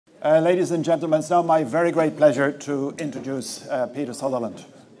Ladies and gentlemen, it's now my very great pleasure to introduce Peter Sutherland.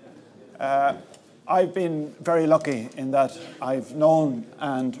 I've been very lucky in that I've known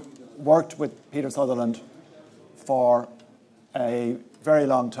and worked with Peter Sutherland for a very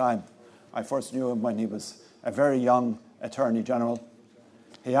long time. I first knew him when he was a very young Attorney General.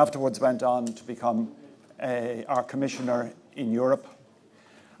 He afterwards went on to become our Commissioner in Europe.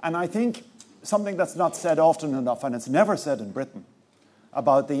 And I think something that's not said often enough, and it's never said in Britain,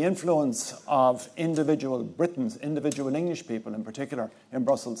 about the influence of individual Britons, individual English people in particular in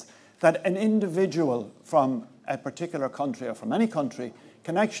Brussels, that an individual from a particular country or from any country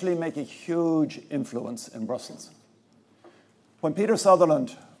can actually make a huge influence in Brussels. When Peter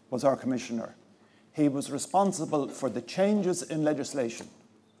Sutherland was our Commissioner, he was responsible for the changes in legislation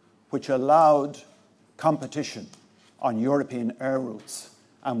which allowed competition on European air routes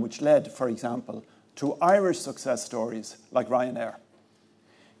and which led, for example, to Irish success stories like Ryanair.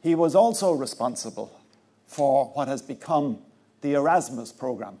 He was also responsible for what has become the Erasmus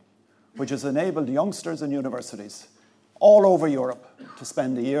programme, which has enabled youngsters in universities all over Europe to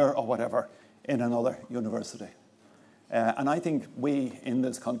spend a year or whatever in another university. And I think we in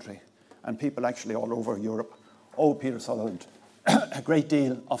this country, and people actually all over Europe, owe Peter Sutherland a great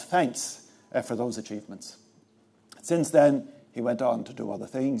deal of thanks for those achievements. Since then, he went on to do other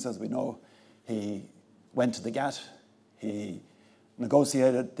things. As we know, he went to the GATT. He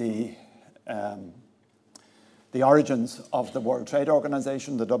negotiated the origins of the World Trade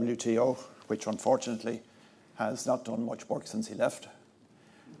Organization, the WTO, which unfortunately has not done much work since he left.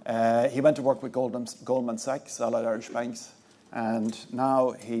 He went to work with Goldman Sachs, Allied Irish Banks, and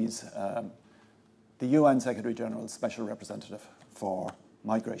now he's the UN Secretary General's Special Representative for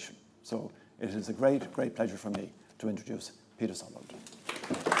Migration. So it is a great, great pleasure for me to introduce Peter Sutherland.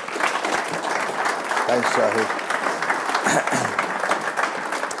 Thanks, Dáithí.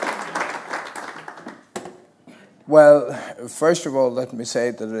 Well, first of all, let me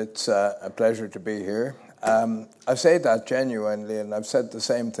say that it's a pleasure to be here. I say that genuinely, and I've said the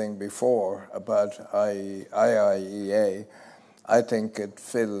same thing before about IIEA. I think it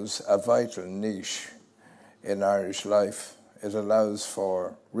fills a vital niche in Irish life. It allows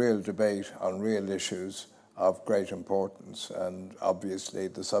for real debate on real issues of great importance, and obviously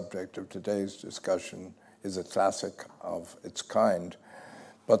the subject of today's discussion is a classic of its kind.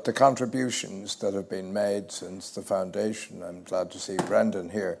 But the contributions that have been made since the foundation, I'm glad to see Brendan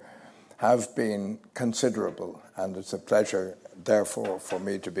here, have been considerable, and it's a pleasure, therefore, for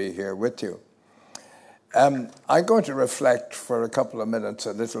me to be here with you. I'm going to reflect for a couple of minutes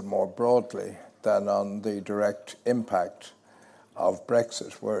a little more broadly than on the direct impact of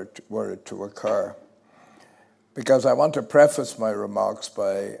Brexit were it to occur, because I want to preface my remarks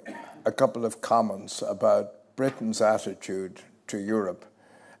by a couple of comments about Britain's attitude to Europe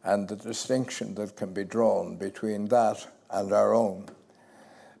and the distinction that can be drawn between that and our own,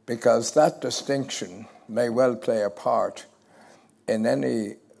 because that distinction may well play a part in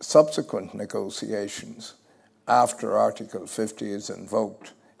any subsequent negotiations after Article 50 is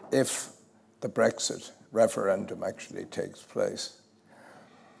invoked, if the Brexit referendum actually takes place.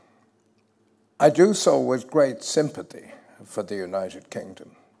 I do so with great sympathy for the United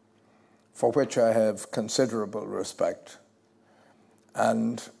Kingdom, for which I have considerable respect,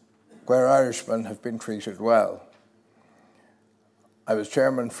 and where Irishmen have been treated well. I was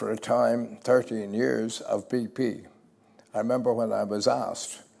chairman for a time, 13 years, of BP. I remember when I was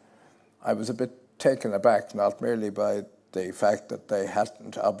asked, I was a bit taken aback, not merely by the fact that they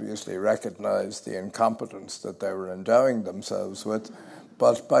hadn't obviously recognised the incompetence that they were endowing themselves with,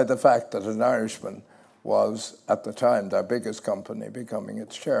 but by the fact that an Irishman was, at the time, their biggest company, becoming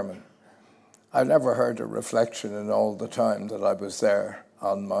its chairman. I never heard a reflection in all the time that I was there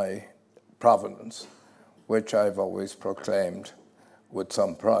on my provenance, which I've always proclaimed with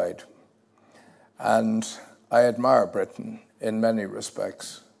some pride. And I admire Britain in many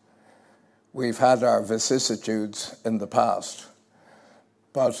respects. We've had our vicissitudes in the past,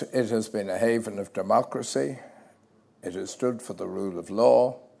 but it has been a haven of democracy. It has stood for the rule of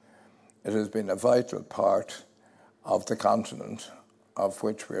law. It has been a vital part of the continent of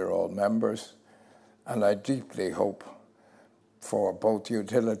which we are all members. And I deeply hope, for both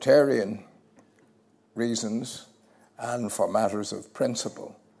utilitarian reasons and for matters of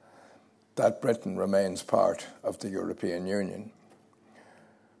principle, that Britain remains part of the European Union.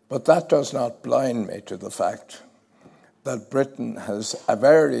 But that does not blind me to the fact that Britain has a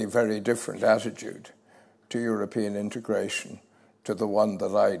very, very different attitude to European integration to the one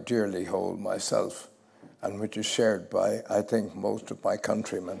that I dearly hold myself, and which is shared by, I think, most of my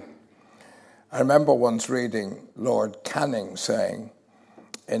countrymen. I remember once reading Lord Canning saying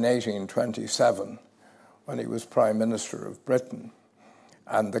in 1827 when he was Prime Minister of Britain,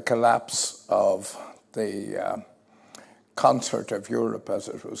 and the collapse of the Concert of Europe, as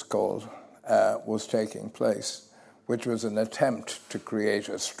it was called, was taking place, which was an attempt to create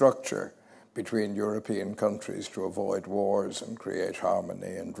a structure between European countries to avoid wars and create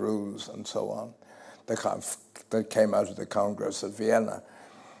harmony and rules and so on, that came out of the Congress of Vienna.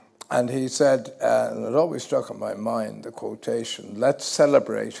 And he said, and it always stuck in my mind, the quotation, "Let's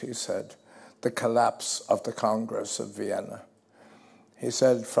celebrate," he said, "the collapse of the Congress of Vienna." He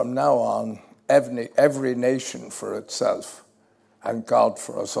said, "From now on, every nation for itself and God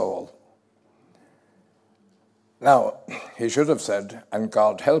for us all." Now, he should have said, "and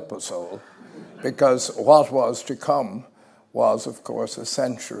God help us all," because what was to come was, of course, a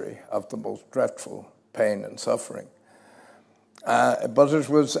century of the most dreadful pain and suffering. But it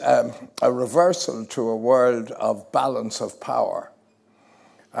was a reversal to a world of balance of power.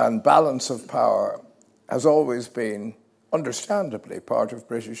 And balance of power has always been, understandably, part of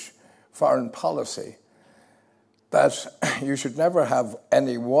British foreign policy, that you should never have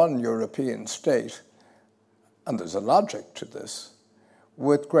any one European state, and there's a logic to this,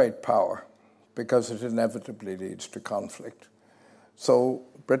 with great power, because it inevitably leads to conflict. So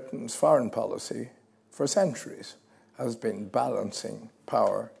Britain's foreign policy for centuries has been balancing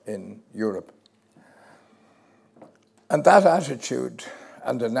power in Europe. And that attitude,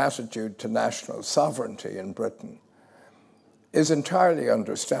 and an attitude to national sovereignty in Britain, is entirely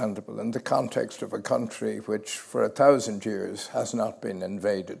understandable in the context of a country which for 1,000 years has not been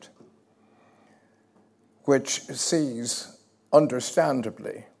invaded, which sees,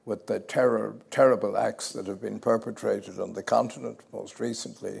 understandably, with the terrible acts that have been perpetrated on the continent, most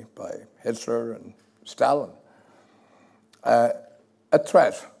recently by Hitler and Stalin, a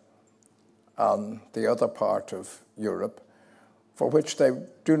threat on the other part of Europe for which they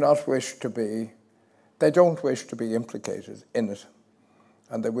don't wish to be implicated in it,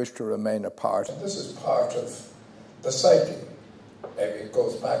 and they wish to remain apart. And this is part of the psyche. Maybe it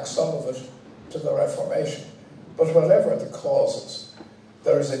goes back, some of it, to the Reformation. But whatever the causes,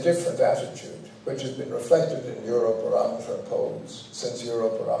 there is a different attitude which has been reflected in Eurobarometer polls since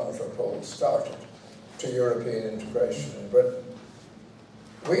Eurobarometer polls started to European integration in Britain.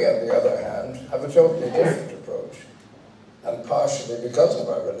 We, on the other hand, have a totally different approach, and partially because of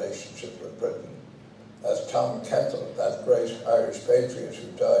our relationship with Britain. As Tom Kettle, that great Irish patriot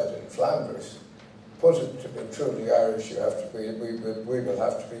who died in Flanders, put it, to be truly Irish, we will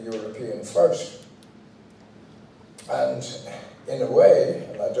have to be European first. And in a way,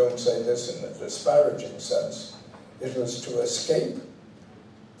 and I don't say this in a disparaging sense, it was to escape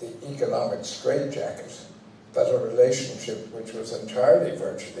the economic straitjacket that a relationship which was entirely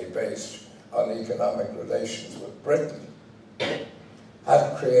virtually based on economic relations with Britain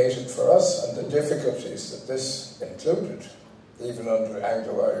had created for us, and the difficulties that this included, even under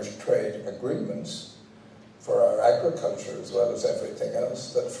Anglo-Irish trade agreements, for our agriculture as well as everything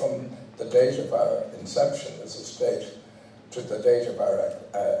else, that from the date of our inception as a state to the date of our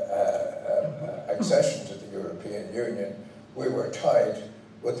accession to the European Union, we were tied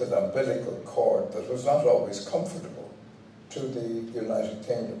with an umbilical cord that was not always comfortable to the United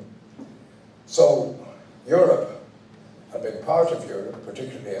Kingdom. So Europe, and being part of Europe,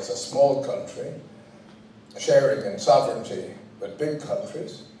 particularly as a small country, sharing in sovereignty with big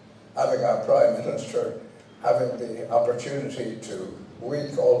countries, having our Prime Minister having the opportunity to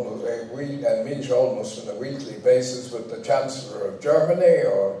meet almost on a weekly basis with the Chancellor of Germany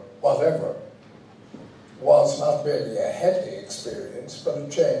or whatever, was not merely a heady experience, but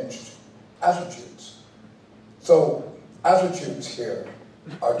it changed attitudes. So attitudes here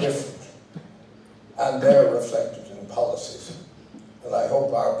are different, and they're reflected in policies. And I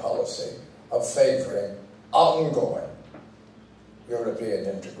hope our policy of favouring ongoing European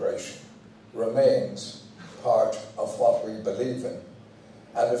integration remains part of what we believe in.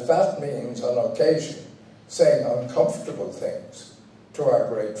 And if that means, on occasion, saying uncomfortable things to our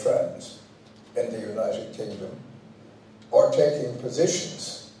great friends in the United Kingdom, or taking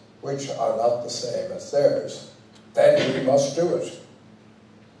positions which are not the same as theirs, then we must do it.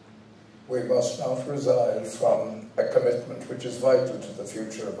 We must not resile from a commitment which is vital to the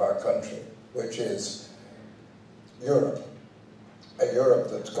future of our country, which is Europe. A Europe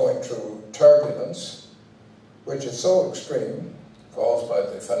that's going through turbulence, which is so extreme, caused by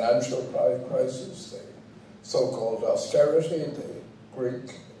the financial crisis, the so-called austerity, the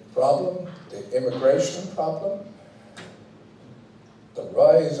Greek problem, the immigration problem, the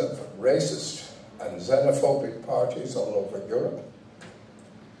rise of racist and xenophobic parties all over Europe,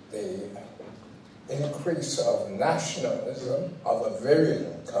 the increase of nationalism of a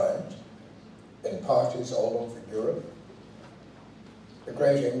virulent kind in parties all over Europe. The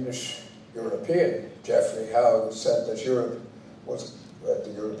great English European, Geoffrey Howe, said that Europe was,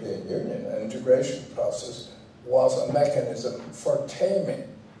 the European Union, an integration process, was a mechanism for taming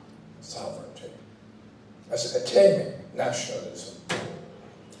sovereignty, as a taming nationalism.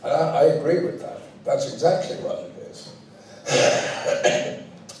 And I agree with that. That's exactly what it is.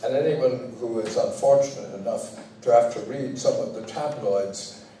 And anyone who is unfortunate enough to have to read some of the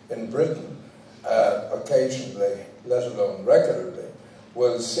tabloids in Britain, occasionally, let alone regularly,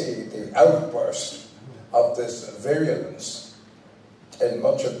 will see the outburst of this virulence in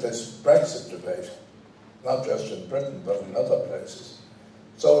much of this Brexit debate, not just in Britain, but in other places.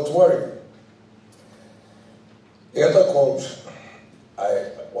 So it's worrying. The other quote I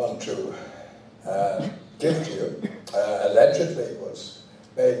want to give to you, allegedly was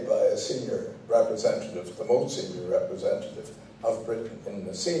made by a senior representative, the most senior representative of Britain in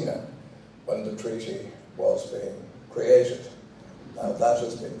Messina when the treaty was being created. Now that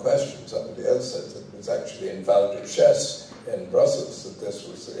has been questioned. Somebody else said it was actually in Val Duchesse in Brussels that this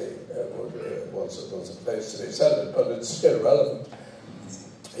was a place to be settled, but it's still relevant.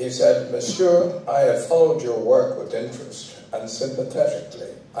 He said, "Monsieur, I have followed your work with interest, and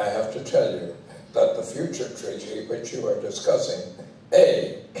sympathetically, I have to tell you that the future treaty which you are discussing,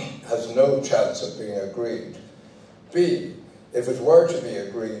 A, has no chance of being agreed. B, if it were to be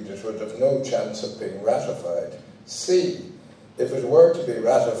agreed, it would have no chance of being ratified. C, if it were to be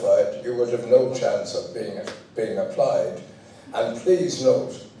ratified, you would have no chance of being applied. And please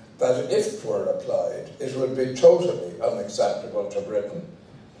note that if it were applied, it would be totally unacceptable to Britain.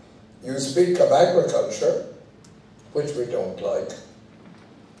 You speak of agriculture, which we don't like,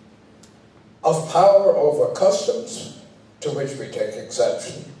 of power over customs, to which we take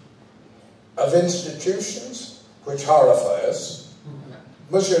exception, of institutions, which horrify us.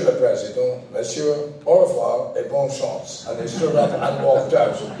 Monsieur le Président, Monsieur, au revoir et bonne chance." And he stood up and walked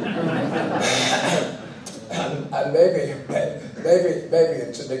out. and maybe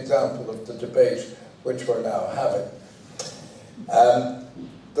it's an example of the debate which we're now having.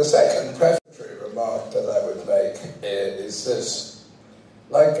 The second prefatory remark that I would make is this.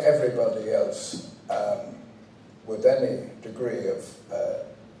 Like everybody else, with any degree of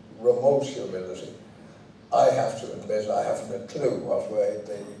remote humility, I have to admit I haven't a clue what way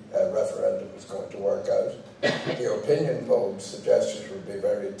the referendum is going to work out. The opinion polls suggest it will be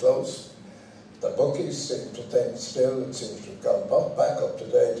very close. The bookies seem to think still, it seems to have gone back up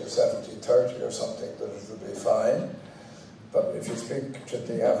today to 70-30 or something, that it will be fine. But if you speak to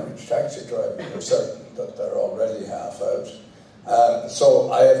the average taxi driver, you're certain that they're already half out.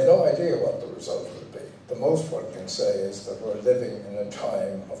 So I have no idea what the result will be. The most one can say is that we're living in a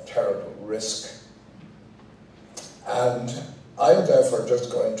time of terrible risk. And I'm therefore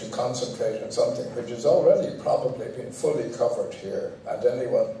just going to concentrate on something which has already probably been fully covered here, and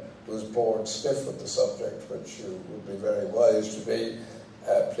anyone who's bored stiff with the subject, which you would be very wise to be,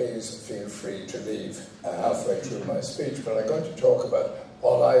 please feel free to leave halfway through my speech. But I'm going to talk about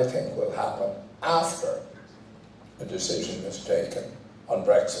what I think will happen after a decision is taken on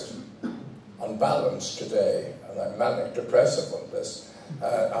Brexit. On balance today, and I'm manic depressive on this,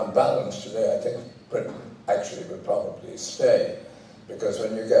 on balance today I think Britain actually will probably stay, because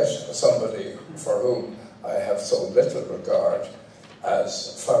when you get somebody for whom I have so little regard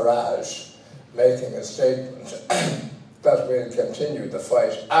as Farage making a statement that we'll continue the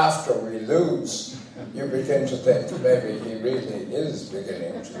fight after we lose, you begin to think maybe he really is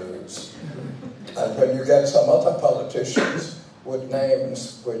beginning to lose. And when you get some other politicians with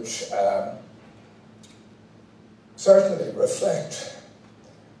names which certainly reflect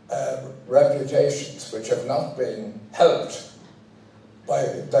reputations which have not been helped by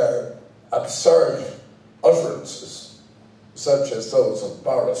their absurd utterances, such as those of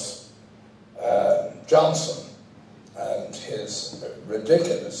Boris Johnson and his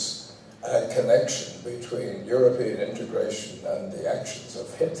ridiculous connection between European integration and the actions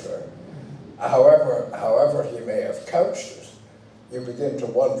of Hitler, however he may have couched it, you begin to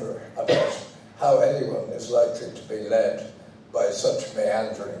wonder about how anyone is likely to be led by such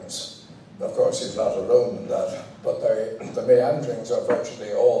meanderings. Of course, he's not alone in that, but the meanderings are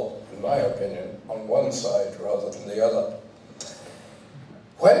virtually all, in my opinion, on one side rather than the other.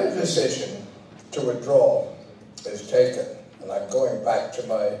 When a decision to withdraw is taken, and I'm going back to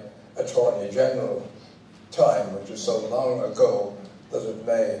my Attorney General time, which is so long ago that it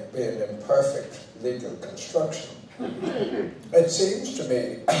may be an imperfect legal construction, it seems to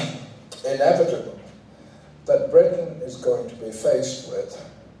me inevitable that Britain is going to be faced with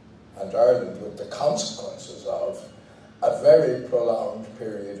and Ireland with the consequences of a very prolonged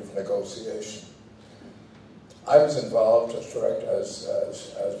period of negotiation. I was involved as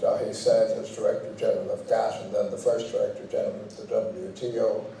Dáithí said, as Director General of GATT and then the first Director General of the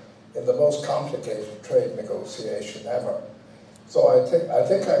WTO in the most complicated trade negotiation ever. So I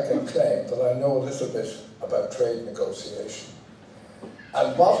think I can claim that I know a little bit about trade negotiation.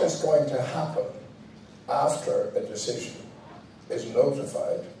 And what is going to happen after a decision is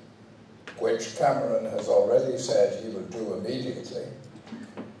notified, which Cameron has already said he will do immediately.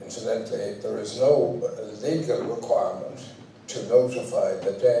 Incidentally, there is no legal requirement to notify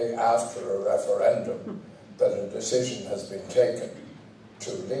the day after a referendum that a decision has been taken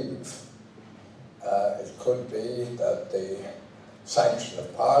to leave. It could be that the sanction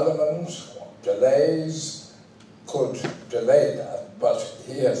of Parliament, delays, could delay that. But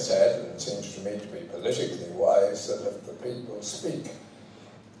he has said, and it seems to me to be politically wise, that if the people speak,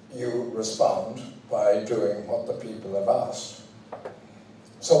 you respond by doing what the people have asked.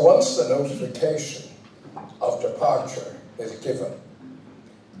 So once the notification of departure is given,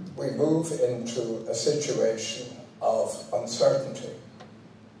 we move into a situation of uncertainty,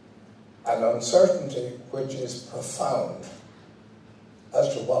 an uncertainty which is profound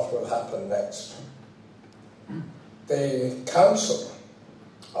as to what will happen next. The Council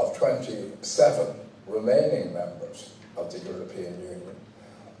of 27 remaining members of the European Union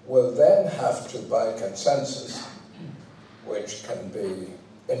will then have to, by consensus, which can be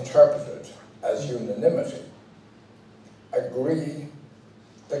interpreted as unanimity, agree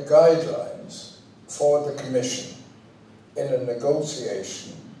the guidelines for the Commission in a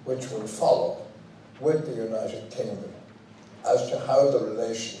negotiation which will follow with the United Kingdom as to how the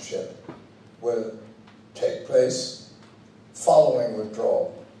relationship will take place following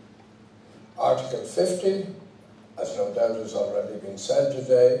withdrawal. Article 50, as no doubt has already been said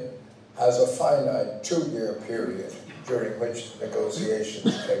today, has a finite 2-year period during which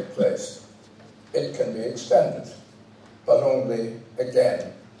negotiations take place. It can be extended, but only,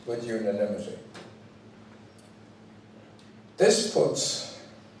 again, with unanimity. This puts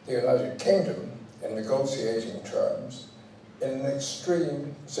the United Kingdom in negotiating terms in an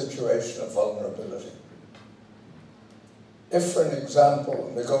extreme situation of vulnerability. If, for an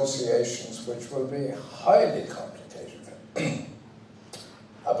example, negotiations which will be highly complicated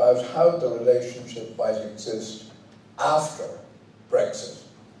about how the relationship might exist after Brexit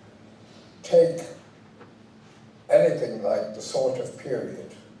take anything like the sort of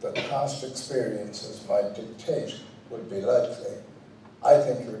period that past experiences might dictate would be likely, I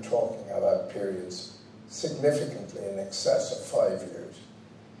think you're talking about periods significantly in excess of 5 years.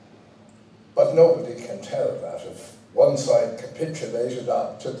 But nobody can tell that. If one side capitulated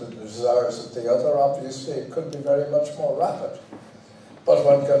up to the desires of the other, obviously it could be very much more rapid. But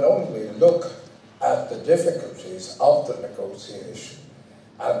one can only look at the difficulties of the negotiation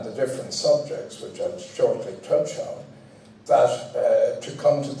and the different subjects, which I'll shortly touch on, that to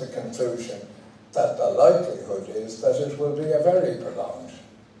come to the conclusion that the likelihood is that it will be a very prolonged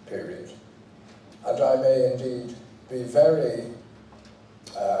period. And I may indeed be very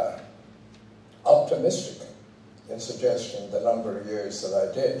optimistic in suggesting the number of years that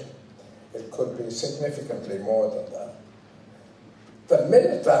I did. It could be significantly more than that. The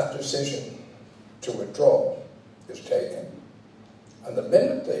minute that decision to withdraw is taken, and the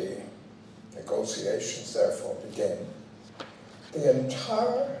minute the negotiations therefore begin, the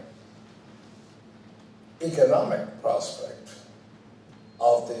entire economic prospect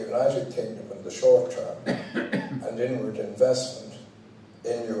of the United Kingdom in the short term and inward investment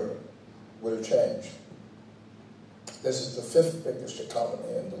in Europe will change. This is the 5th biggest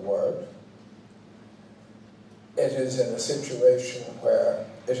economy in the world. It is in a situation where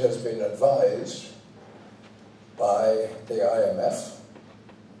it has been advised by the IMF,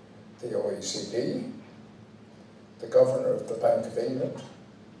 the OECD, the Governor of the Bank of England,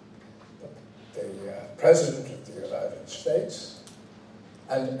 the President of the United States,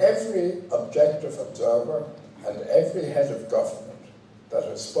 and every objective observer and every head of government that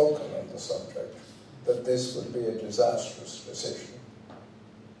has spoken on the subject, that this would be a disastrous decision.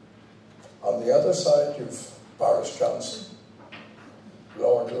 On the other side, you've Boris Johnson,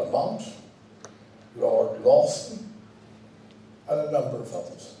 Lord Lamont, Lord Lawson, and a number of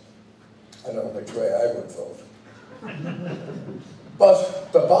others. I know which way I would vote.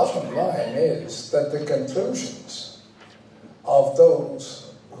 But the bottom line is that the conclusions of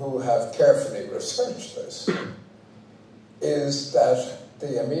those who have carefully researched this is that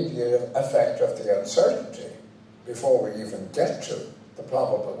the immediate effect of the uncertainty, before we even get to the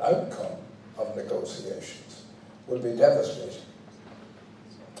probable outcome of negotiations, will be devastating.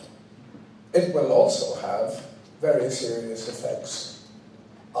 it will also have very serious effects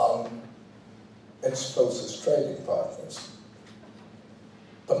on its closest trading partners,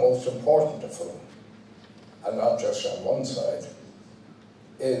 the most important of whom, and not just on one side,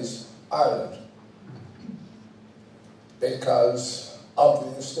 is Ireland. Because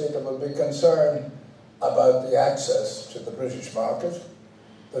obviously there will be concern about the access to the British market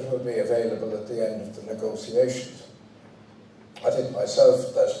that will be available at the end of the negotiations. I think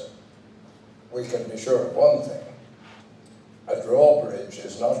myself that we can be sure of one thing. A drawbridge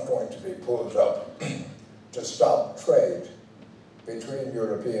is not going to be pulled up to stop trade between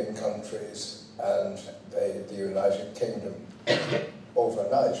European countries and the United Kingdom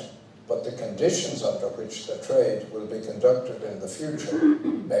overnight. But the conditions under which the trade will be conducted in the future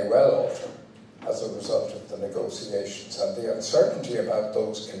may well alter as a result of the negotiations. And the uncertainty about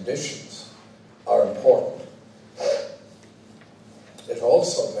those conditions are important. It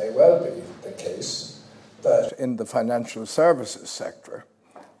also may well be the case that in the financial services sector,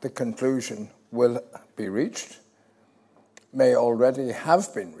 the conclusion will be reached, may already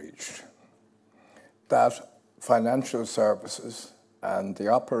have been reached, that financial services and the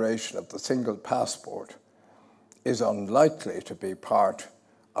operation of the single passport is unlikely to be part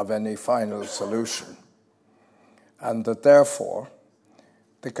of any final solution, and that therefore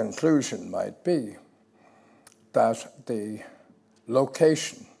the conclusion might be that the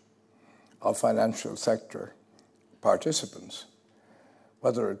location of financial sector participants,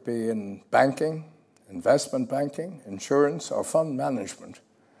 whether it be in banking, investment banking, insurance, or fund management,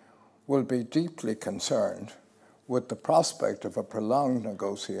 will be deeply concerned with the prospect of a prolonged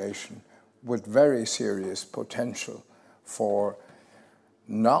negotiation with very serious potential for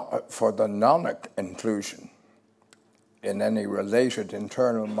the non-inclusion in any related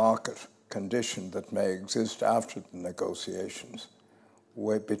internal market condition that may exist after the negotiations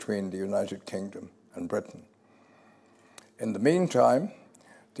between the United Kingdom and Britain. In the meantime,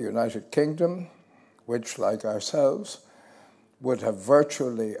 the United Kingdom, which, like ourselves, would have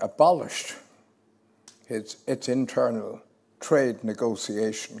virtually abolished its internal trade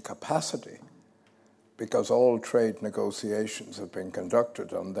negotiation capacity, because all trade negotiations have been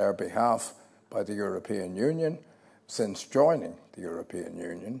conducted on their behalf by the European Union since joining the European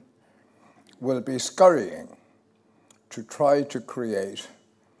Union, will be scurrying to try to create,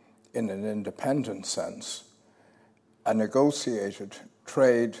 in an independent sense, a negotiated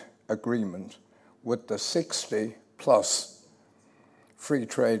trade agreement with the 60-plus free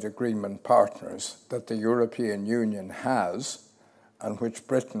trade agreement partners that the European Union has and which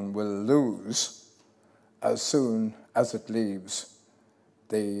Britain will lose as soon as it leaves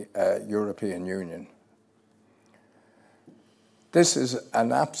the European Union. This is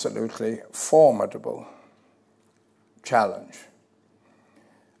an absolutely formidable challenge.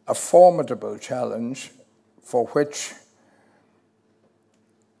 A formidable challenge for which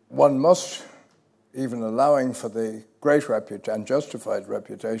one must, even allowing for the great and justified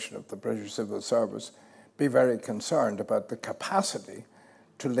reputation of the British civil service, be very concerned about the capacity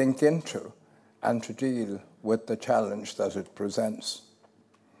to link into and to deal with the challenge that it presents.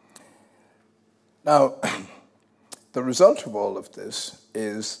 Now, the result of all of this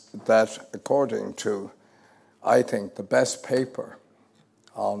is that, according to, I think, the best paper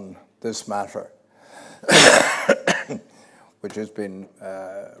on this matter, which has been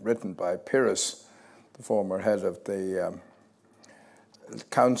written by Pyrrhus, the former head of the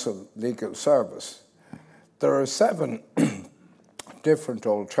Council Legal Service, there are 7 different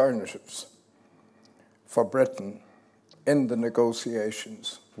alternatives for Britain in the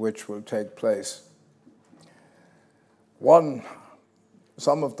negotiations which will take place.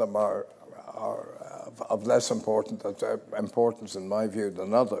 Some of them are of less importance in my view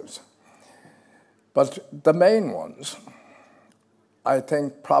than others. But the main ones, I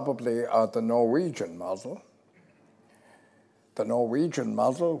think, probably are the Norwegian model. The Norwegian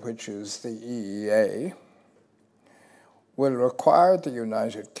model, which is the EEA, will require the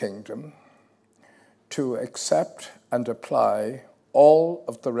United Kingdom to accept and apply all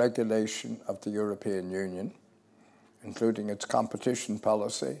of the regulation of the European Union, including its competition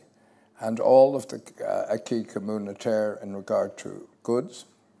policy and all of the acquis communautaire in regard to goods.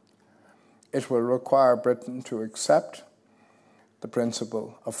 It will require Britain to accept the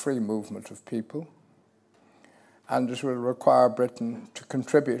principle of free movement of people, and it will require Britain to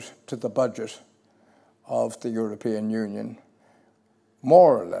contribute to the budget of the European Union,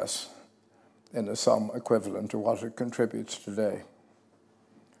 more or less in a sum equivalent to what it contributes today.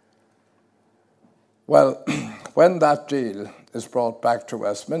 Well, when that deal is brought back to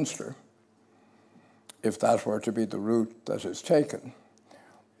Westminster, if that were to be the route that is taken,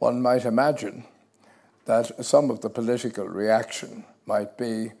 one might imagine that some of the political reaction might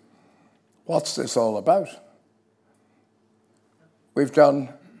be, what's this all about? We've done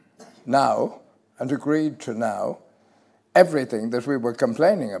now and agreed to now everything that we were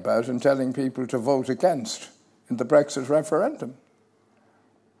complaining about and telling people to vote against in the Brexit referendum.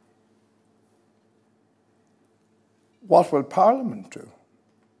 What will Parliament do?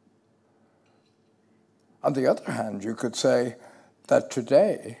 On the other hand, you could say that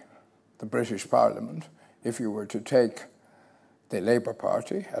today, the British Parliament, if you were to take the Labour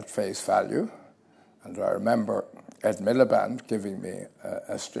Party at face value, and I remember Ed Miliband giving me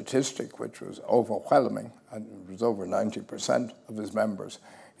a statistic which was overwhelming, and it was over 90% of his members,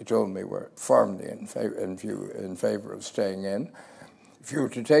 he told me, were firmly in favour of staying in. If you were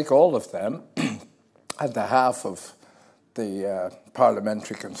to take all of them, and the half of the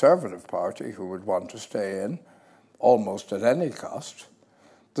Parliamentary Conservative Party who would want to stay in, almost at any cost,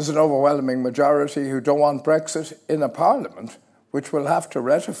 there's an overwhelming majority who don't want Brexit in a parliament which will have to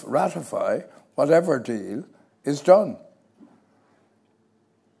ratify whatever deal is done.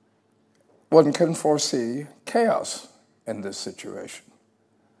 One can foresee chaos in this situation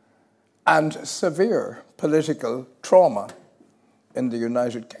and severe political trauma in the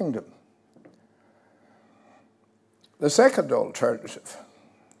United Kingdom. The second alternative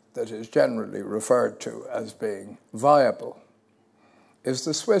that is generally referred to as being viable is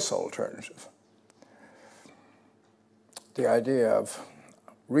the Swiss alternative. The idea of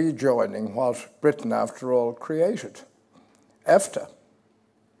rejoining what Britain, after all, created, EFTA.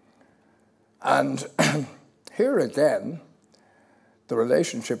 And here again, the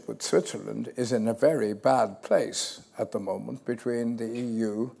relationship with Switzerland is in a very bad place at the moment between the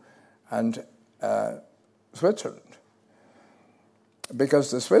EU and Switzerland,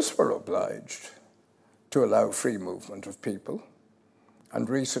 because the Swiss were obliged to allow free movement of people and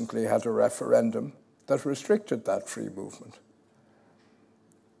recently had a referendum that restricted that free movement.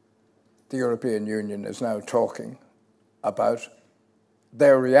 The European Union is now talking about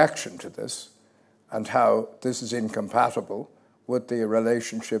their reaction to this and how this is incompatible with the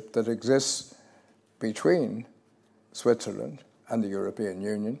relationship that exists between Switzerland and the European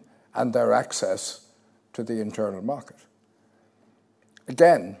Union and their access to the internal market.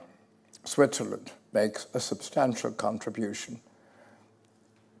 Again, Switzerland makes a substantial contribution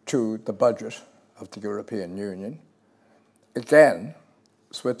to the budget of the European Union. Again,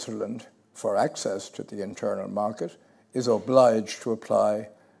 Switzerland, for access to the internal market, is obliged to apply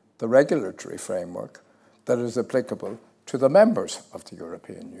the regulatory framework that is applicable to the members of the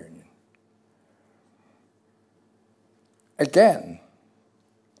European Union. Again,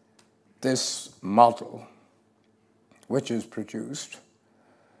 this model, which is produced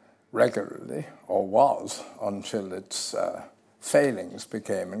regularly, or was until its failings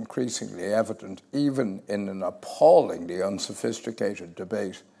became increasingly evident, even in an appallingly unsophisticated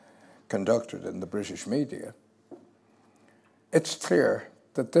debate conducted in the British media, it's clear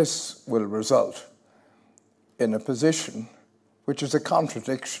that this will result in a position which is a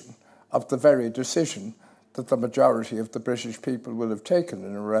contradiction of the very decision that the majority of the British people will have taken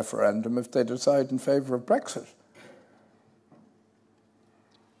in a referendum if they decide in favour of Brexit.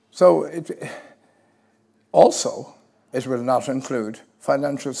 So it will not include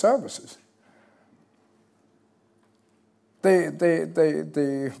financial services.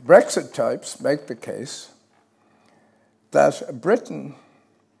 The Brexit types make the case that Britain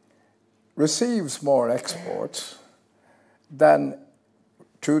receives more exports than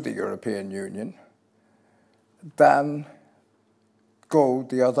to the European Union than go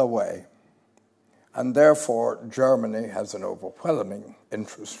the other way. And therefore, Germany has an overwhelming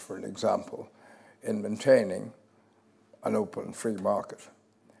interest, for an example, in maintaining an open free market.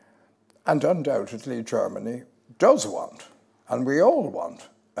 And undoubtedly, Germany does want, and we all want,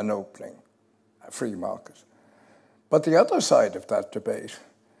 an opening, a free market. But the other side of that debate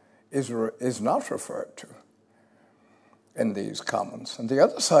is not referred to in these comments. And the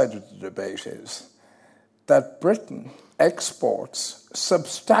other side of the debate is that Britain exports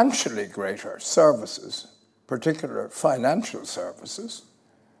substantially greater services, particular financial services,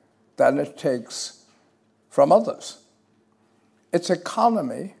 than it takes from others. Its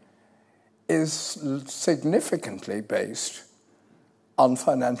economy is significantly based on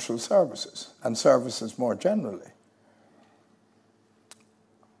financial services and services more generally.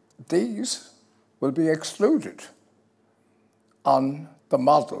 These will be excluded on the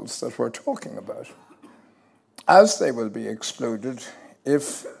models that we're talking about, as they will be excluded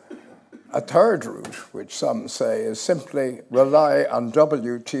if a third route, which some say is simply rely on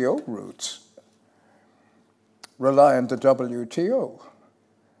WTO routes, rely on the WTO.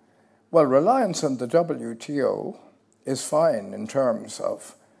 Well, reliance on the WTO is fine in terms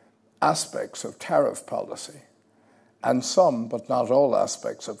of aspects of tariff policy and some, but not all,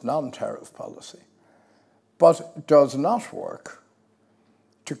 aspects of non-tariff policy, but does not work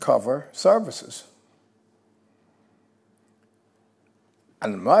to cover services.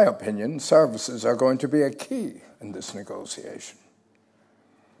 And in my opinion, services are going to be a key in this negotiation.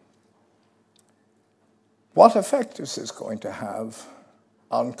 What effect is this going to have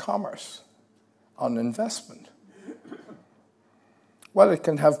on commerce, on investment? Well, it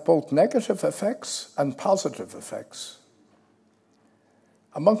can have both negative effects and positive effects.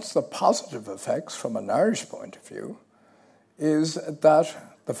 Amongst the positive effects, from an Irish point of view, is that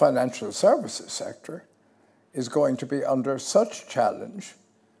the financial services sector is going to be under such challenge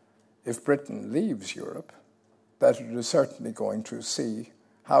if Britain leaves Europe that it is certainly going to see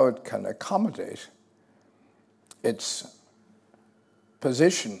how it can accommodate its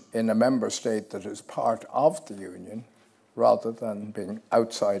position in a member state that is part of the Union rather than being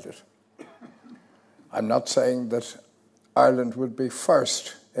outside it. I'm not saying that Ireland would be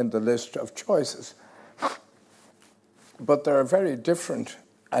first in the list of choices, but there are very different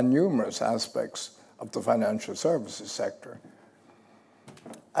and numerous aspects of the financial services sector.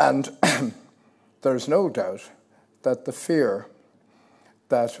 And there's no doubt that the fear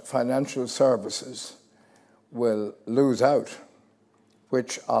that financial services will lose out,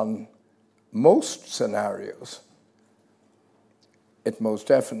 which on most scenarios it most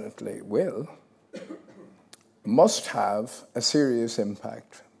definitely will, must have a serious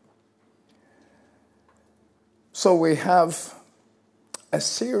impact. So we have a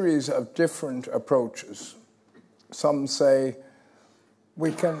series of different approaches. Some say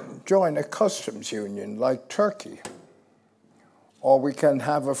we can join a customs union like Turkey, or we can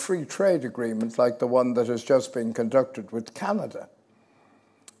have a free trade agreement like the one that has just been conducted with Canada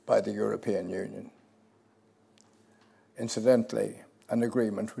by the European Union. Incidentally, an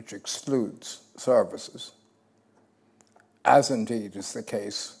agreement which excludes services, as indeed is the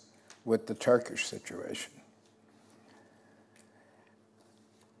case with the Turkish situation.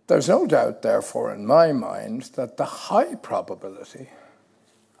 There's no doubt, therefore, in my mind, that the high probability,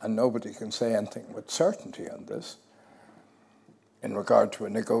 and nobody can say anything with certainty on this, in regard to a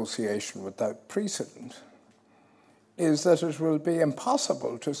negotiation without precedent, is that it will be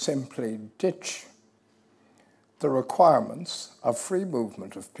impossible to simply ditch the requirements of free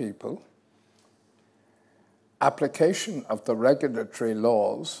movement of people, application of the regulatory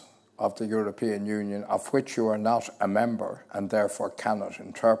laws of the European Union, of which you are not a member and therefore cannot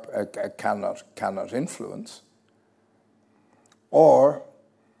influence, or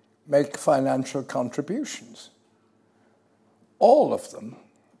make financial contributions. All of them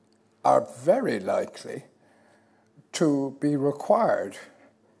are very likely to be required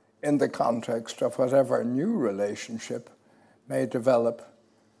in the context of whatever new relationship may develop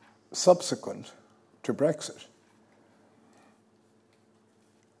subsequent to Brexit.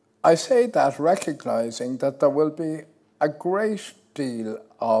 I say that recognizing that there will be a great deal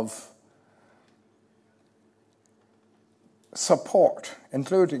of support,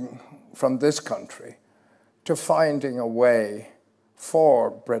 including from this country, to finding a way for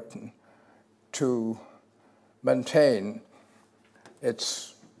Britain to maintain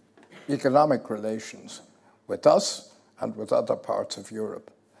its economic relations with us and with other parts of Europe.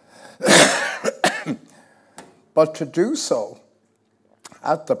 But to do so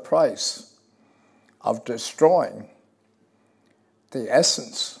at the price of destroying the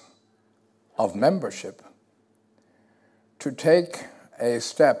essence of membership, to take a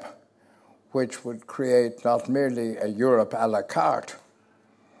step which would create not merely a Europe à la carte,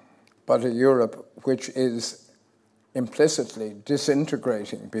 but a Europe which is implicitly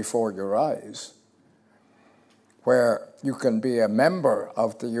disintegrating before your eyes, where you can be a member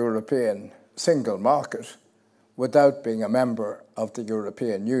of the European single market without being a member of the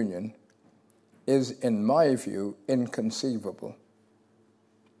European Union, is, in my view, inconceivable.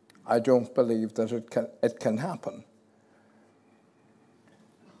 I don't believe that it can happen.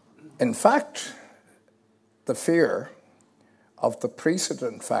 In fact, the fear of the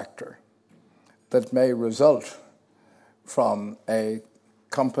precedent factor that may result from a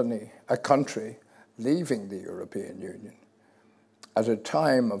country leaving the European Union at a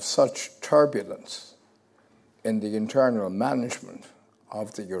time of such turbulence in the internal management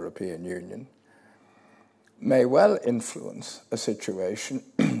of the European Union may well influence a situation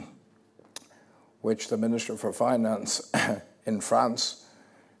which the Minister for Finance in France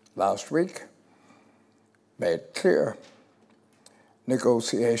last week made clear.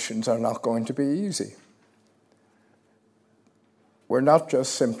 Negotiations are not going to be easy. we're not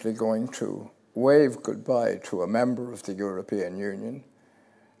just simply going to wave goodbye to a member of the European Union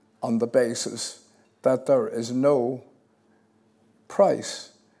on the basis that there is no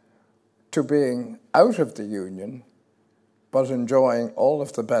price to being out of the Union but enjoying all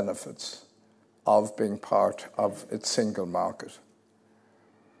of the benefits of being part of its single market.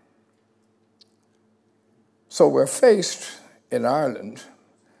 So we're faced in Ireland,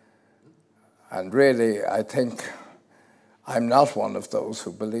 and really I think I'm not one of those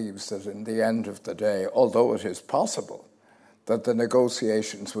who believes that in the end of the day, although it is possible that the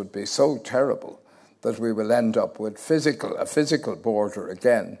negotiations would be so terrible that we will end up with a physical border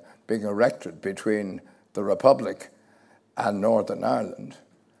again being erected between the Republic and Northern Ireland.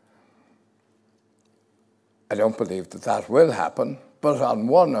 I don't believe that that will happen, but on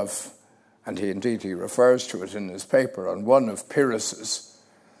one of, and he refers to it in his paper, on one of Pyrrhus's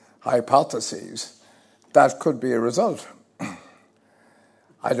hypotheses, that could be a result.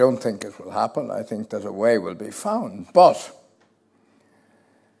 I don't think it will happen. I think that a way will be found. But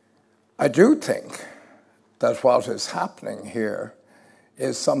I do think that what is happening here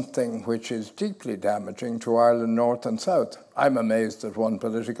is something which is deeply damaging to Ireland North and South. I'm amazed that one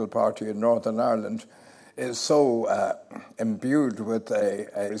political party in Northern Ireland is so imbued with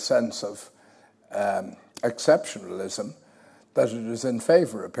a sense of exceptionalism that it is in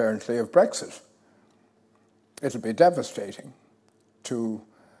favour, apparently, of Brexit. It'll be devastating to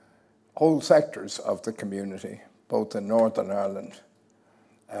whole sectors of the community, both in Northern Ireland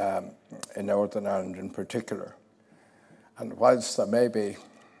in particular. And whilst there may be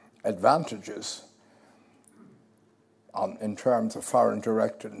advantages in terms of foreign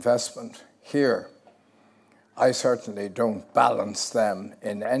direct investment here, I certainly don't balance them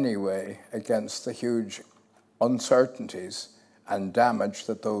in any way against the huge uncertainties and damage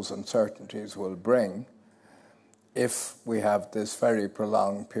that those uncertainties will bring if we have this very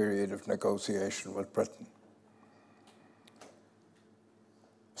prolonged period of negotiation with Britain.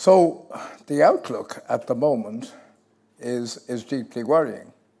 So the outlook at the moment is deeply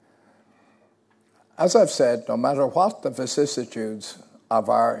worrying. As I've said, no matter what the vicissitudes of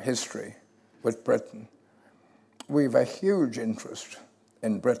our history with Britain, we've a huge interest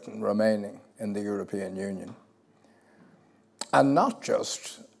in Britain remaining in the European Union. And not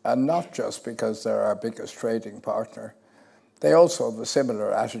just because they're our biggest trading partner. They also have a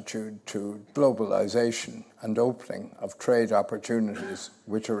similar attitude to globalization and opening of trade opportunities,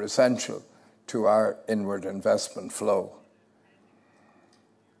 which are essential to our inward investment flow.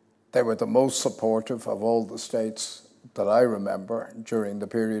 They were the most supportive of all the states that I remember during the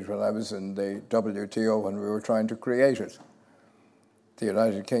period when I was in the WTO when we were trying to create it. The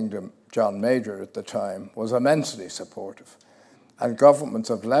United Kingdom, John Major at the time, was immensely supportive. And governments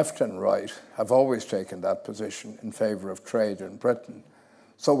of left and right have always taken that position in favour of trade in Britain.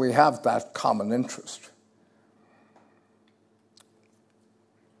 So we have that common interest.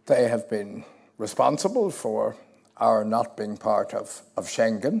 They have been responsible for our not being part of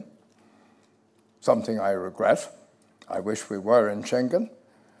Schengen, something I regret. I wish we were in Schengen.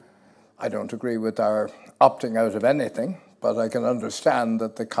 I don't agree with our opting out of anything, but I can understand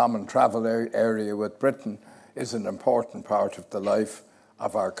that the common travel area with Britain is an important part of the life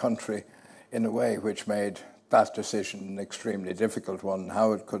of our country in a way which made that decision an extremely difficult one.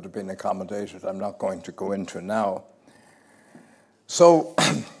 How it could have been accommodated, I'm not going to go into now. So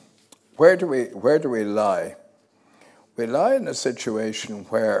where do we lie? We lie in a situation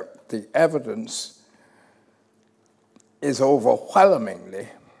where the evidence is overwhelmingly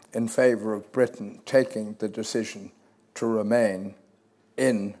in favour of Britain taking the decision to remain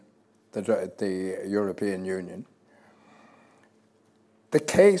in the European Union. The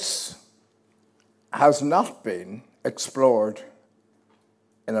case has not been explored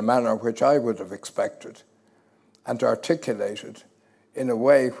in a manner which I would have expected and articulated in a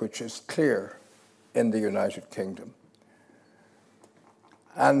way which is clear in the United Kingdom.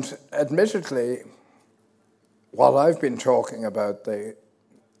 And admittedly, while I've been talking about the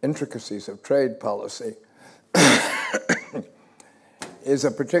intricacies of trade policy, is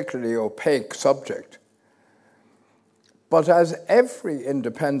a particularly opaque subject. But as every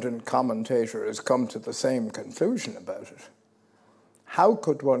independent commentator has come to the same conclusion about it, how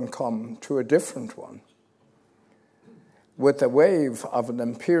could one come to a different one? With a wave of an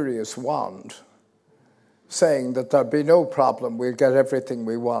imperious wand saying that there'll be no problem, we'll get everything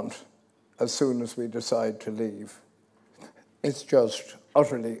we want as soon as we decide to leave. It's just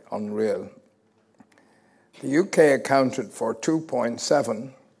utterly unreal. The UK accounted for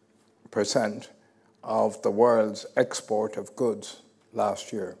 2.7% of the world's export of goods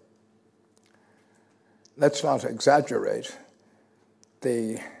last year. Let's not exaggerate.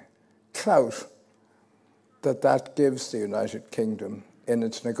 the clout that gives the United Kingdom in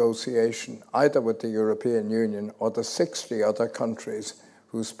its negotiation, either with the European Union or the 60 other countries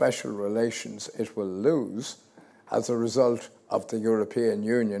whose special relations it will lose as a result of the European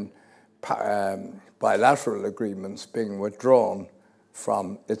Union bilateral agreements being withdrawn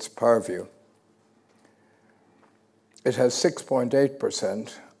from its purview. It has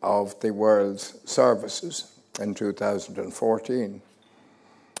 6.8% of the world's services in 2014.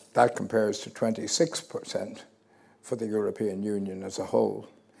 That compares to 26% for the European Union as a whole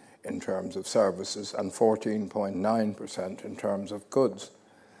in terms of services and 14.9% in terms of goods.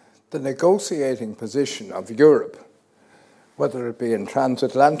 The negotiating position of Europe, whether it be in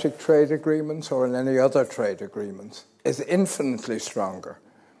transatlantic trade agreements or in any other trade agreements, is infinitely stronger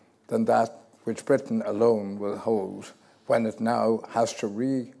than that which Britain alone will hold when it now has to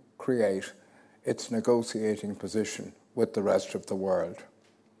recreate its negotiating position with the rest of the world.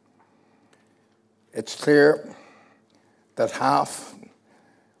 It's clear that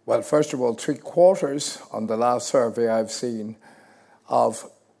first of all, 3/4 on the last survey I've seen of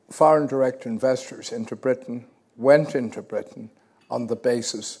foreign direct investors into Britain went into Britain on the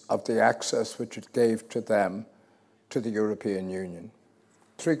basis of the access which it gave to them to the European Union.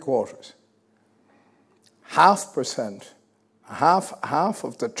 3/4. half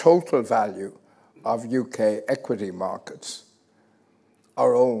of the total value of UK equity markets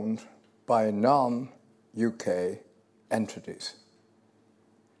are owned by non-UK entities.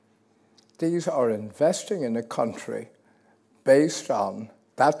 These are investing in a country based on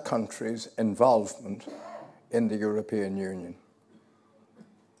that country's involvement in the European Union.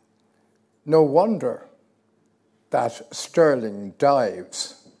 No wonder that sterling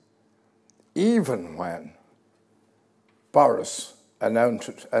dives, even when Boris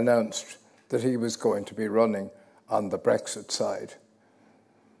announced that he was going to be running on the Brexit side.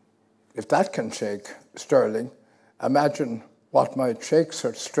 If that can shake sterling, imagine what might shake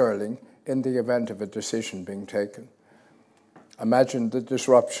sterling in the event of a decision being taken. Imagine the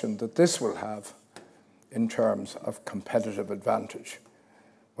disruption that this will have in terms of competitive advantage,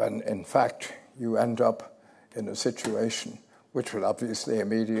 when in fact you end up in a situation which will obviously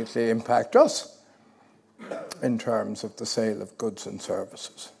immediately impact us in terms of the sale of goods and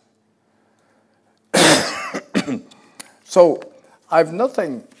services. So I've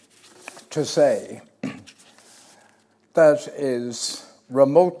nothing to say that is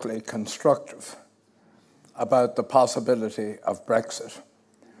remotely constructive about the possibility of Brexit.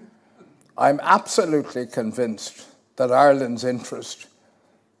 I'm absolutely convinced that Ireland's interest,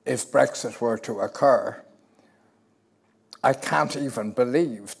 if Brexit were to occur, I can't even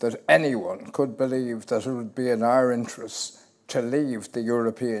believe that anyone could believe that it would be in our interests to leave the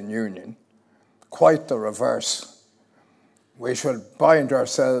European Union. Quite the reverse. We should bind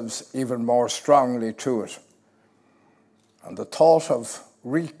ourselves even more strongly to it. And the thought of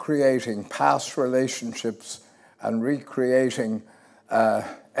recreating past relationships and recreating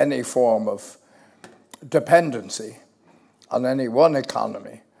any form of dependency on any one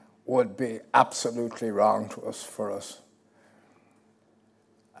economy would be absolutely wrong for us.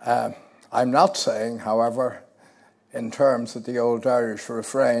 I'm not saying, however, in terms of the old Irish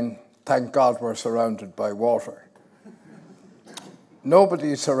refrain, thank God we're surrounded by water.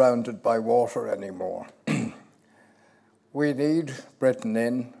 Nobody's surrounded by water anymore. We need Britain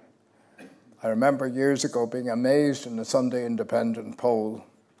in. I remember years ago being amazed in a Sunday Independent poll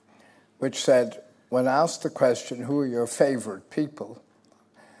which said, when asked the question, who are your favourite people,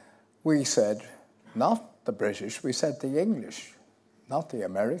 we said, not the British, we said the English, not the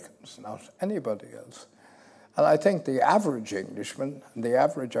Americans, not anybody else. And I think the average Englishman and the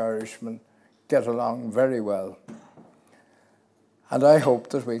average Irishman get along very well. And I hope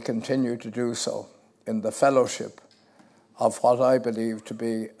that we continue to do so in the fellowship of what I believe to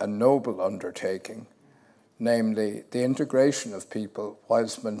be a noble undertaking, namely the integration of people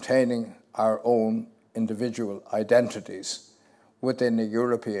whilst maintaining our own individual identities within the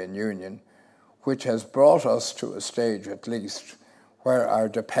European Union, which has brought us to a stage at least where our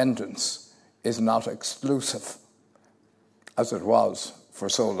dependence is not exclusive, as it was for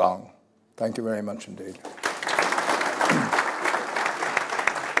so long. Thank you very much indeed.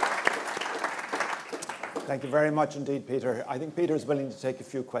 Thank you very much indeed, Peter. I think Peter is willing to take a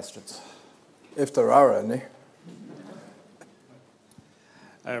few questions. If there are any.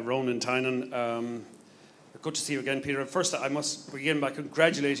 Ronan Tynan, good to see you again, Peter. First, I must begin by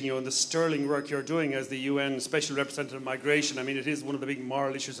congratulating you on the sterling work you're doing as the UN Special Representative of Migration. I mean, it is one of the big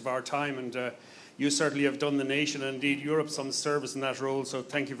moral issues of our time, and you certainly have done the nation and indeed Europe some service in that role, so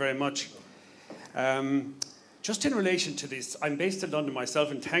thank you very much. Just in relation to this, I'm based in London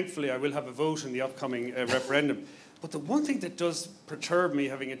myself, and thankfully I will have a vote in the upcoming referendum. But the one thing that does perturb me,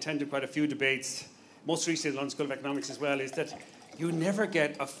 having attended quite a few debates, most recently in the London School of Economics as well, is that you never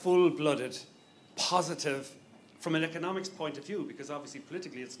get a full-blooded, positive, from an economics point of view, because obviously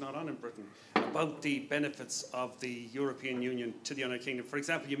politically it's not on in Britain, about the benefits of the European Union to the United Kingdom. For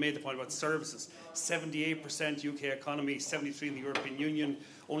example, you made the point about services. 78% UK economy, 73% in the European Union.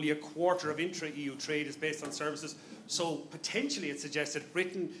 Only a quarter of intra-EU trade is based on services. So potentially it suggests that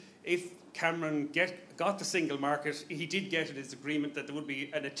Britain, if Cameron got the single market, he did get in his agreement that there would be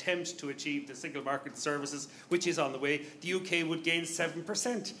an attempt to achieve the single market services, which is on the way. The UK would gain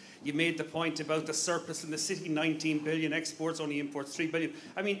 7%. You made the point about the surplus in the city, 19 billion, exports only imports 3 billion.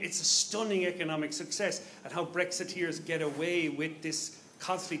 I mean, it's a stunning economic success, and how Brexiteers get away with this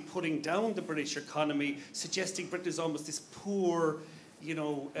constantly putting down the British economy, suggesting Britain is almost this poor,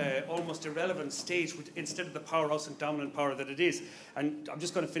 almost irrelevant state instead of the powerhouse and dominant power that it is. And I'm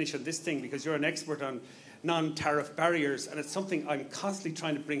just going to finish on this thing, because you're an expert on non-tariff barriers, and it's something I'm constantly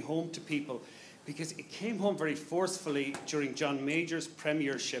trying to bring home to people, because it came home very forcefully during John Major's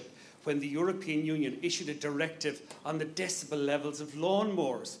premiership, when the European Union issued a directive on the decibel levels of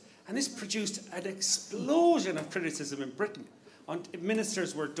lawnmowers. And this produced an explosion of criticism in Britain.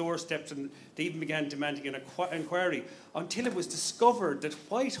 Ministers were doorstepped, and they even began demanding an inquiry, until it was discovered that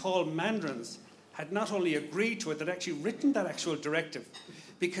Whitehall mandarins had not only agreed to it, they'd actually written that actual directive,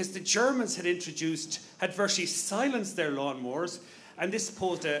 because the Germans had virtually silenced their lawnmowers, and this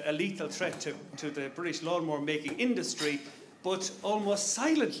posed a lethal threat to the British lawnmower making industry, but almost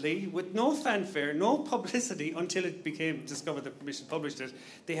silently, with no fanfare, no publicity, until it became discovered the Commission published it,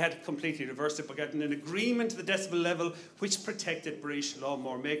 they had completely reversed it by getting an agreement to the decibel level which protected British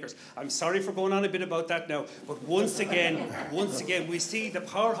lawnmower makers. I'm sorry for going on a bit about that now, but once again, we see the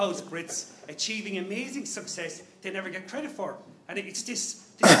powerhouse Brits achieving amazing success they never get credit for. And it's this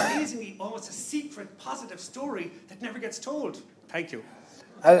amazingly, almost a secret, positive story that never gets told. Thank you.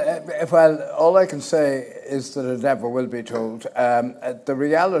 Well, all I can say is that it never will be told. The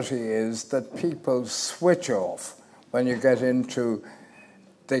reality is that people switch off when you get into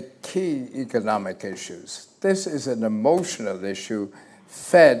the key economic issues. This is an emotional issue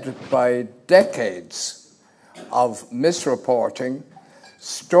fed by decades of misreporting,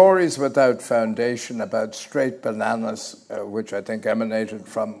 stories without foundation about straight bananas, which I think emanated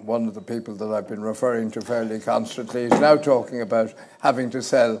from one of the people that I've been referring to fairly constantly. He's now talking about having to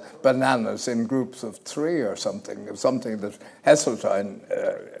sell bananas in groups of 3 or something that Heseltine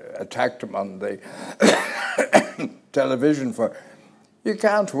attacked him on the television for. You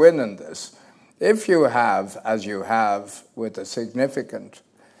can't win in this. If you have, as you have with a significant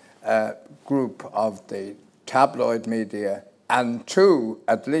group of the tabloid media, and 2,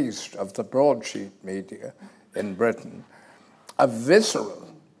 at least, of the broadsheet media in Britain, a visceral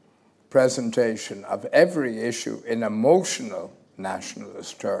presentation of every issue in emotional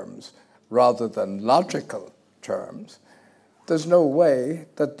nationalist terms rather than logical terms, there's no way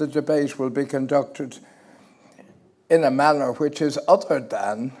that the debate will be conducted in a manner which is other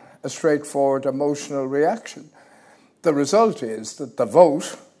than a straightforward emotional reaction. The result is that the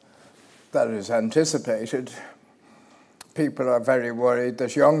vote that is anticipated, people are very worried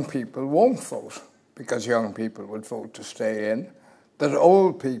that young people won't vote, because young people would vote to stay in, that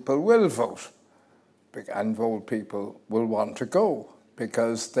old people will vote, and old people will want to go,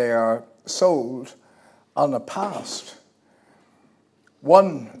 because they are sold on a past.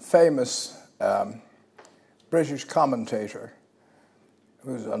 One famous British commentator,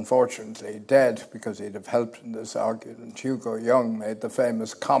 who's unfortunately dead because he'd have helped in this argument, Hugo Young, made the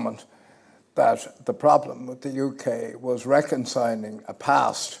famous comment that the problem with the UK was reconciling a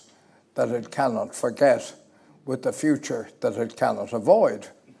past that it cannot forget with the future that it cannot avoid.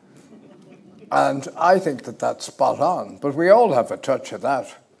 And I think that that's spot on, but we all have a touch of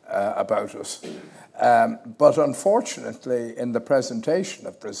that about us. But unfortunately, in the presentation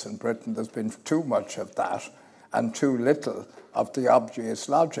of this in Britain, there's been too much of that and too little of the obvious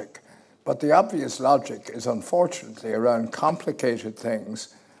logic. But the obvious logic is unfortunately around complicated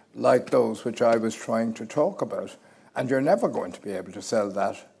things like those which I was trying to talk about. And you're never going to be able to sell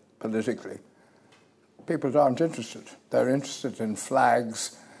that politically. People aren't interested. They're interested in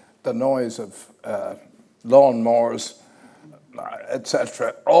flags, the noise of lawnmowers,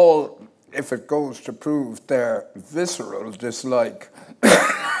 etc. All, if it goes to prove their visceral dislike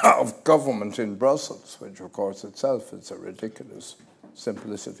of government in Brussels, which of course itself is a ridiculous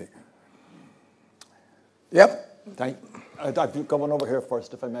simplicity. Yep. I've got one over here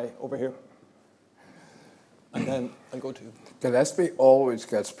first, if I may. Over here. and then I'll go to you. Gillespie always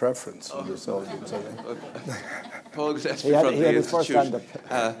gets preference in this audience, I think. Paul Gillespie He had from the his first Institute.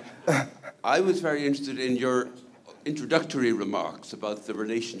 stand-up. I was very interested in your introductory remarks about the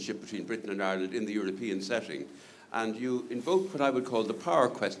relationship between Britain and Ireland in the European setting. And you invoked what I would call the power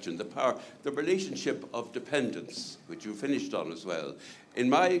question, the relationship of dependence, which you finished on as well. In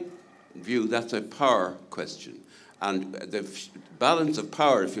my view, that's a power question. And the balance of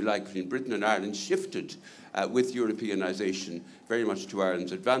power, if you like, between Britain and Ireland shifted with Europeanisation very much to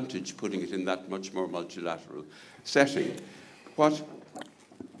Ireland's advantage, putting it in that much more multilateral setting. What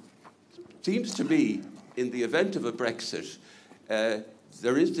seems to be, in the event of a Brexit,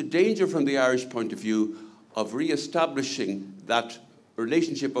 there is the danger from the Irish point of view of re-establishing that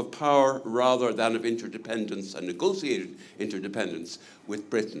relationship of power rather than of interdependence and negotiated interdependence with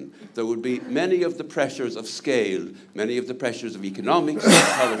Britain. There would be many of the pressures of scale, many of the pressures of economics and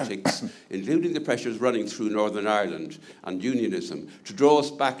politics, including the pressures running through Northern Ireland and unionism, to draw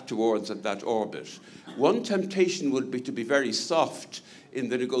us back towards that orbit. One temptation would be to be very soft in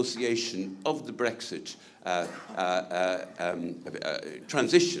the negotiation of the Brexit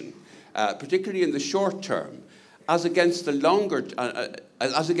transition, particularly in the short term, as against the longer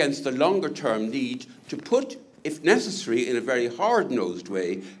term need to put, if necessary, in a very hard-nosed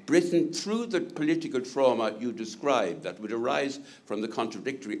way, Britain through the political trauma you described that would arise from the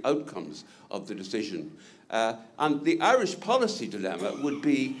contradictory outcomes of the decision. And the Irish policy dilemma would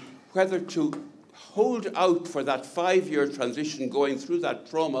be whether to hold out for that 5-year transition going through that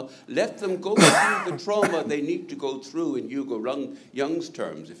trauma, let them go through the trauma they need to go through in Hugo Young's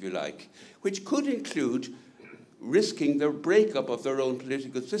terms, if you like, which could include risking the breakup of their own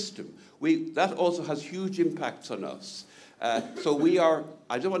political system. That also has huge impacts on us. So we are,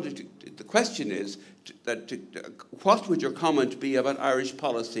 I don't want to, the question is, what would your comment be about Irish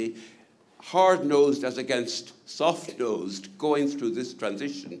policy, hard-nosed as against soft-nosed, going through this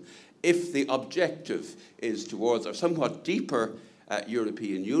transition, if the objective is towards a somewhat deeper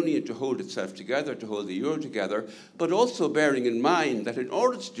European Union to hold itself together, to hold the euro together, but also bearing in mind that in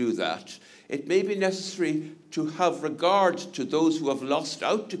order to do that, it may be necessary to have regard to those who have lost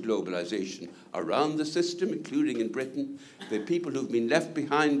out to globalisation around the system, including in Britain, the people who've been left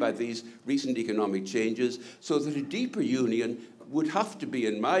behind by these recent economic changes, so that a deeper union would have to be,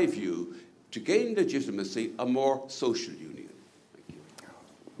 in my view, to gain legitimacy, a more social union. Thank you.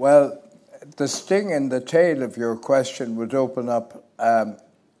 Well, the sting in the tail of your question would open up a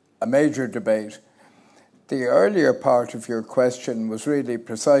major debate. The earlier part of your question was really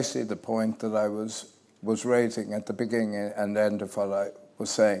precisely the point that I was raising at the beginning and end of what I was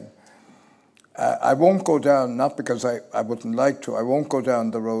saying. I won't go down, not because I wouldn't like to, I won't go down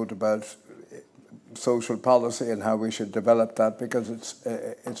the road about social policy and how we should develop that, because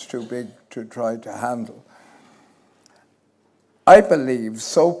it's too big to try to handle. I believe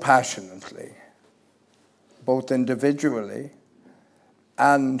so passionately, both individually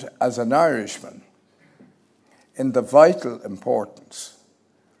and as an Irishman, in the vital importance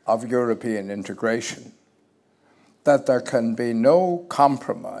of European integration, that there can be no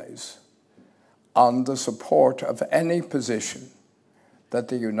compromise on the support of any position that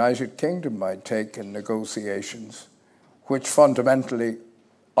the United Kingdom might take in negotiations, which fundamentally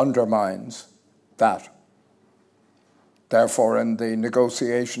undermines that. Therefore, in the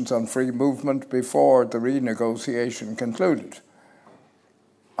negotiations on free movement before the renegotiation concluded,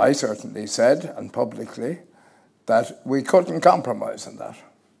 I certainly said, and publicly, that we couldn't compromise on that.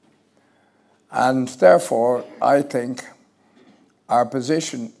 And therefore, I think our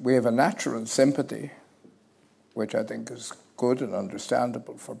position, we have a natural sympathy, which I think is good and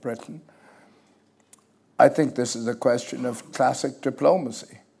understandable for Britain. I think this is a question of classic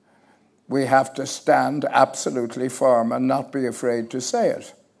diplomacy. We have to stand absolutely firm and not be afraid to say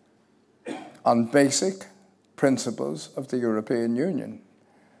it on basic principles of the European Union.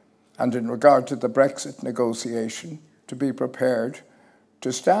 And in regard to the Brexit negotiation, to be prepared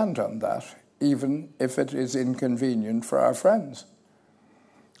to stand on that, even if it is inconvenient for our friends.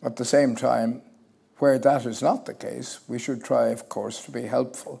 At the same time, where that is not the case, we should try, of course, to be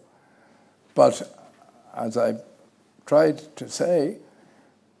helpful. But as I tried to say,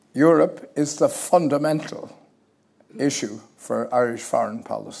 Europe is the fundamental issue for Irish foreign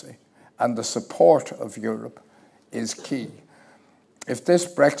policy, and the support of Europe is key. If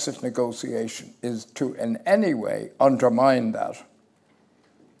this Brexit negotiation is to in any way undermine that,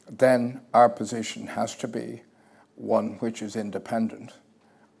 then our position has to be one which is independent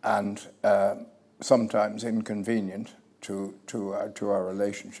and sometimes inconvenient to our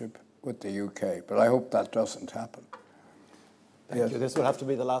relationship with the UK. But I hope that doesn't happen. Thank you. This will have to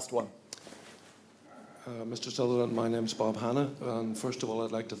be the last one. Mr. Sutherland, my name's Bob Hanna, and first of all,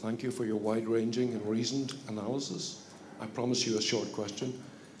 I'd like to thank you for your wide-ranging and reasoned analysis. I promise you a short question.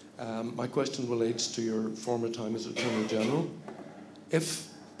 My question relates to your former time as Attorney General. If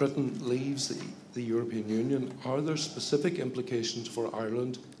Britain leaves the European Union, are there specific implications for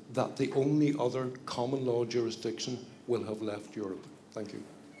Ireland that the only other common law jurisdiction will have left Europe? Thank you.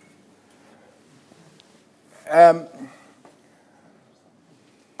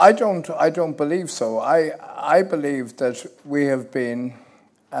 I don't believe so. I believe that we have been,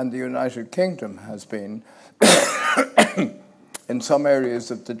 and the United Kingdom has been, in some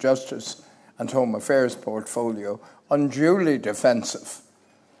areas of the Justice and Home Affairs portfolio, unduly defensive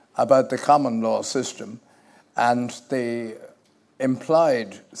about the common law system and the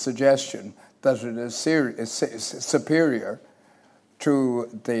implied suggestion that it is superior to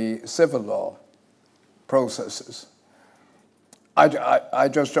the civil law processes. I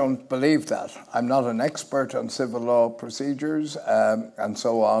just don't believe that. I'm not an expert on civil law procedures and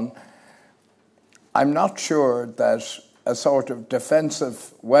so on. I'm not sure that a sort of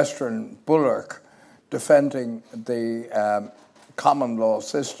defensive Western bulwark defending the common law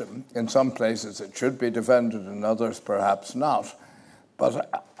system, in some places it should be defended, in others perhaps not.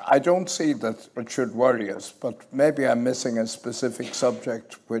 But I don't see that it should worry us. But maybe I'm missing a specific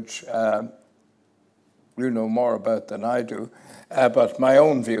subject which you know more about than I do. But my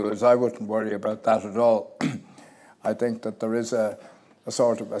own view is I wouldn't worry about that at all. I think that there is a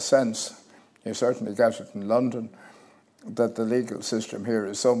sort of a sense, you certainly get it in London, that the legal system here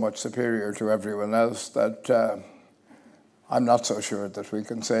is so much superior to everyone else that I'm not so sure that we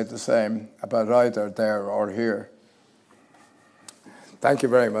can say the same about either there or here. Thank you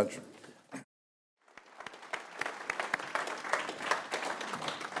very much.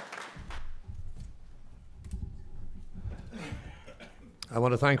 I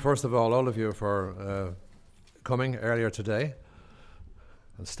want to thank, first of all of you for coming earlier today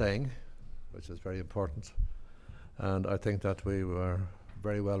and staying, which is very important. And I think that we were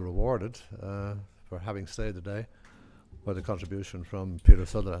very well rewarded for having stayed today by the contribution from Peter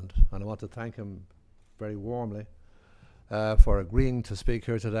Sutherland. And I want to thank him very warmly for agreeing to speak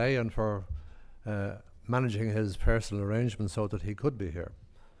here today and for managing his personal arrangements so that he could be here.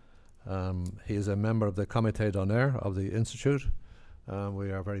 He is a member of the Comité d'Honneur of the Institute.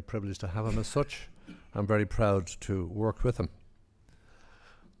 We are very privileged to have him as such. I'm very proud to work with him.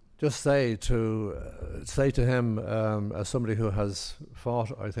 Just say to him, as somebody who has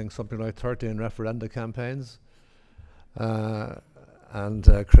fought, I think, something like 13 referenda campaigns and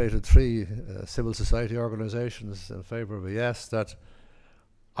created 3 civil society organisations in favour of a yes, that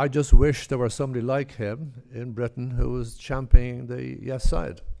I just wish there were somebody like him in Britain who was championing the yes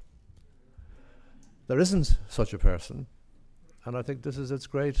side. There isn't such a person. And I think this is its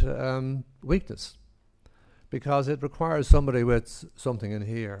great weakness, because it requires somebody with something in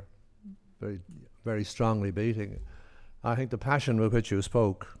here, very, very strongly beating. I think the passion with which you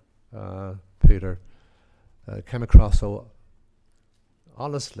spoke, Peter, came across so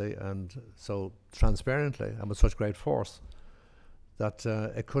honestly and so transparently and with such great force that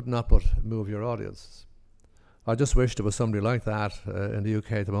it could not but move your audience. I just wish there was somebody like that in the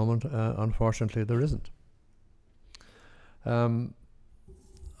UK at the moment. Unfortunately, there isn't.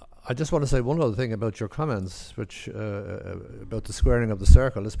 I just want to say one other thing about your comments, which about the squaring of the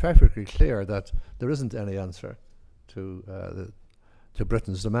circle. It's perfectly clear that there isn't any answer to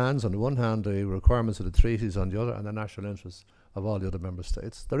Britain's demands on the one hand, the requirements of the treaties on the other, and the national interests of all the other member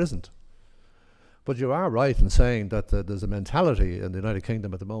states. There isn't. But you are right in saying that there's a mentality in the United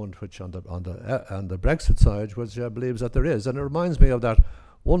Kingdom at the moment, which on the Brexit side, which believes that there is, and it reminds me of that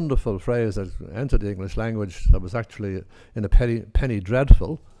wonderful phrase that entered the English language that was actually in a penny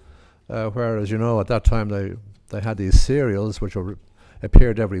dreadful, where, as you know, at that time they had these serials which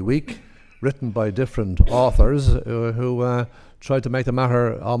appeared every week, written by different authors who tried to make the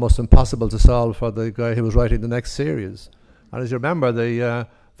matter almost impossible to solve for the guy who was writing the next series. And as you remember, the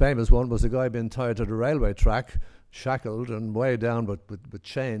famous one was the guy being tied to the railway track, shackled and weighed down with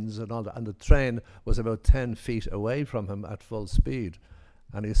chains and all that, and the train was about 10 feet away from him at full speed.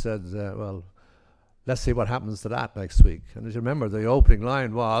 And he said, well, let's see what happens to that next week. And as you remember, the opening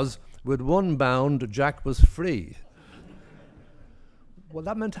line was, with one bound, Jack was free. Well,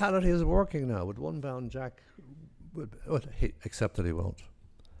 that mentality is working now. With one bound, Jack except that he won't.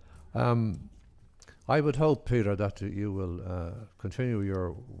 I would hope, Peter, that you will continue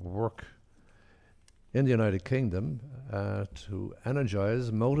your work in the United Kingdom to energize,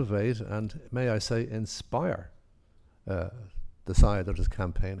 motivate, and, may I say, inspire the side that is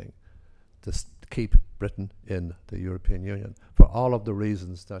campaigning to keep Britain in the European Union for all of the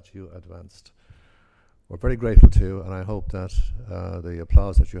reasons that you advanced. we're very grateful to you, and I hope that the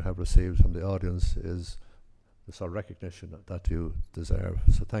applause that you have received from the audience is the sort of recognition that you deserve.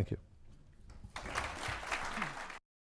 So thank you.